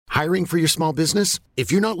Hiring for your small business?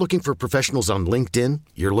 If you're not looking for professionals on LinkedIn,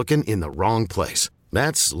 you're looking in the wrong place.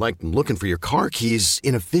 That's like looking for your car keys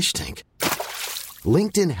in a fish tank.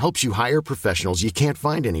 LinkedIn helps you hire professionals you can't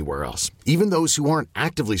find anywhere else, even those who aren't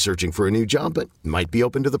actively searching for a new job but might be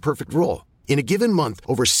open to the perfect role. In a given month,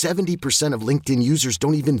 over 70% of LinkedIn users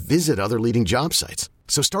don't even visit other leading job sites.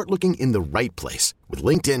 So start looking in the right place. With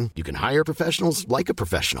LinkedIn, you can hire professionals like a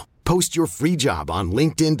professional. Post your free job on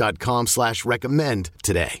linkedin.com/recommend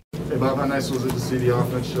today. Hey, Bob, how nice was it to see the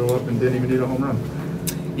offense show up and didn't even need a home run?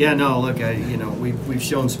 Yeah, no, look, we've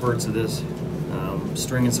shown spurts of this.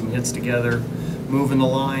 Stringing some hits together, moving the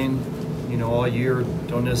line, all year.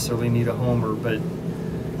 Don't necessarily need a homer, but,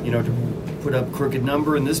 to put up crooked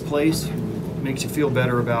number in this place makes you feel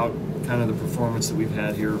better about kind of the performance that we've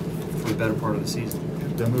had here for the better part of the season.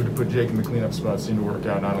 That move to put Jake in the cleanup spot seemed to work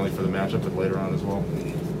out not only for the matchup but later on as well.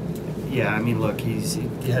 Yeah, look, he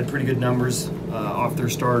had pretty good numbers off their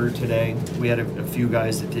starter today. We had a few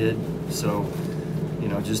guys that did, so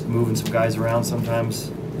just moving some guys around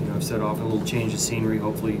sometimes. I've set off a little change of scenery.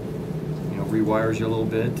 Hopefully, rewires you a little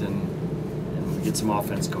bit and we get some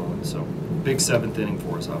offense going. So big seventh inning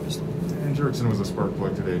for us, obviously. And Jurickson was a spark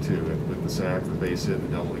plug today too, with the sack, the base hit, and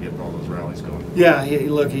the double to get all those rallies going. Yeah,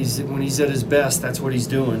 look, when he's at his best, that's what he's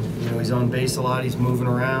doing. He's on base a lot. He's moving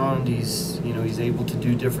around. He's able to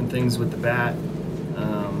do different things with the bat.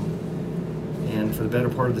 And for the better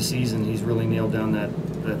part of the season, he's really nailed down that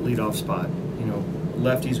leadoff spot.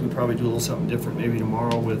 Lefties would probably do a little something different maybe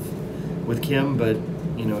tomorrow with Kim, but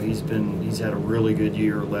he's had a really good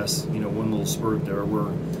year. Less one little spurt there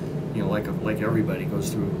where like everybody goes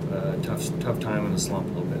through a tough time in a slump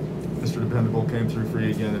a little bit. Mr. Dependable came through for you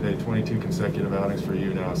again today. 22 consecutive outings for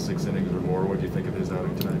you now, 6 innings or more. What do you think of his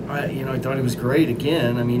outing tonight? I thought he was great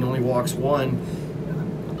again. Only walks one.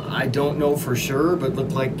 I don't know for sure, but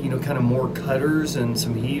looked like kind of more cutters and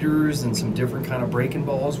some heaters and some different kind of breaking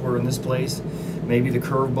balls were in this place. Maybe the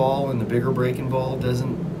curve ball and the bigger breaking ball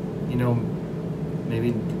doesn't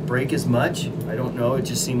maybe break as much. I don't know. It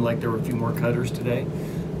just seemed like there were a few more cutters today.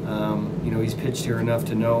 He's pitched here enough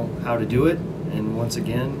to know how to do it, and once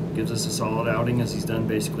again gives us a solid outing as he's done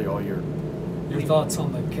basically all year. Your thoughts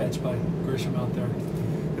on the catch by Grisham out there?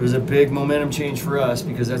 It was a big momentum change for us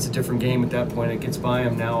because that's a different game at that point. It gets by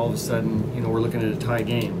him now. All of a sudden, we're looking at a tie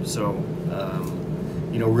game. So,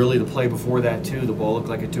 really the play before that too, the ball looked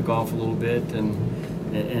like it took off a little bit and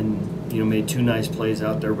made two nice plays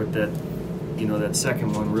out there. But that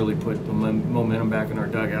second one really put the momentum back in our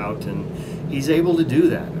dugout, and he's able to do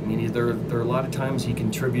that. There are a lot of times he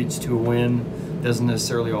contributes to a win, doesn't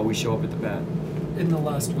necessarily always show up at the bat. In the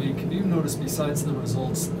last week, have you noticed besides the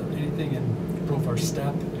results anything in Profar's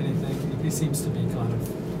step, anything? He seems to be kind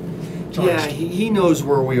of charged. Yeah, he knows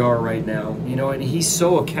where we are right now, and he's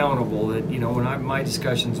so accountable that, when my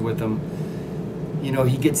discussions with him,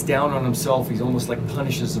 he gets down on himself. He's almost like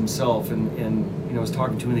punishes himself, and I was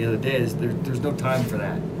talking to him the other day, there's no time for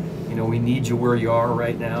that. We need you where you are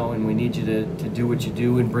right now, and we need you to do what you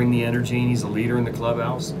do and bring the energy, and he's a leader in the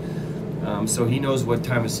clubhouse. So he knows what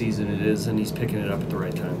time of season it is, and he's picking it up at the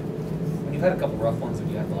right time. When you've had a couple rough ones that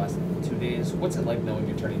you had the last 2 days, what's it like knowing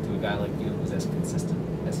you're turning to a guy like you who's as consistent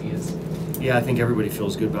as he is? Yeah, I think everybody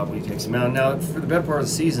feels good about when he takes him out. Now, for the better part of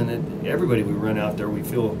the season, everybody we run out there, we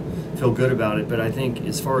feel good about it. But I think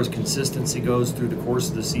as far as consistency goes through the course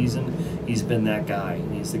of the season, he's been that guy.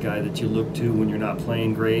 He's the guy that you look to when you're not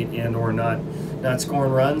playing great and or not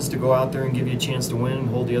scoring runs to go out there and give you a chance to win and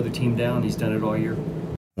hold the other team down. He's done it all year.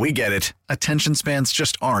 We get it. Attention spans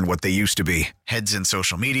just aren't what they used to be. Heads in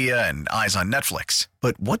social media and eyes on Netflix.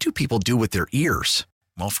 But what do people do with their ears?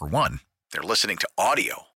 Well, for one, they're listening to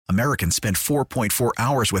audio. Americans spend 4.4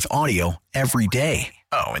 hours with audio every day.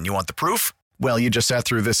 Oh, and you want the proof? Well, you just sat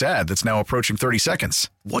through this ad that's now approaching 30 seconds.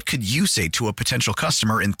 What could you say to a potential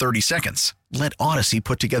customer in 30 seconds? Let Odyssey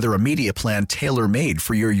put together a media plan tailor-made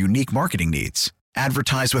for your unique marketing needs.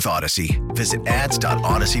 Advertise with Odyssey. Visit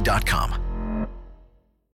ads.odyssey.com.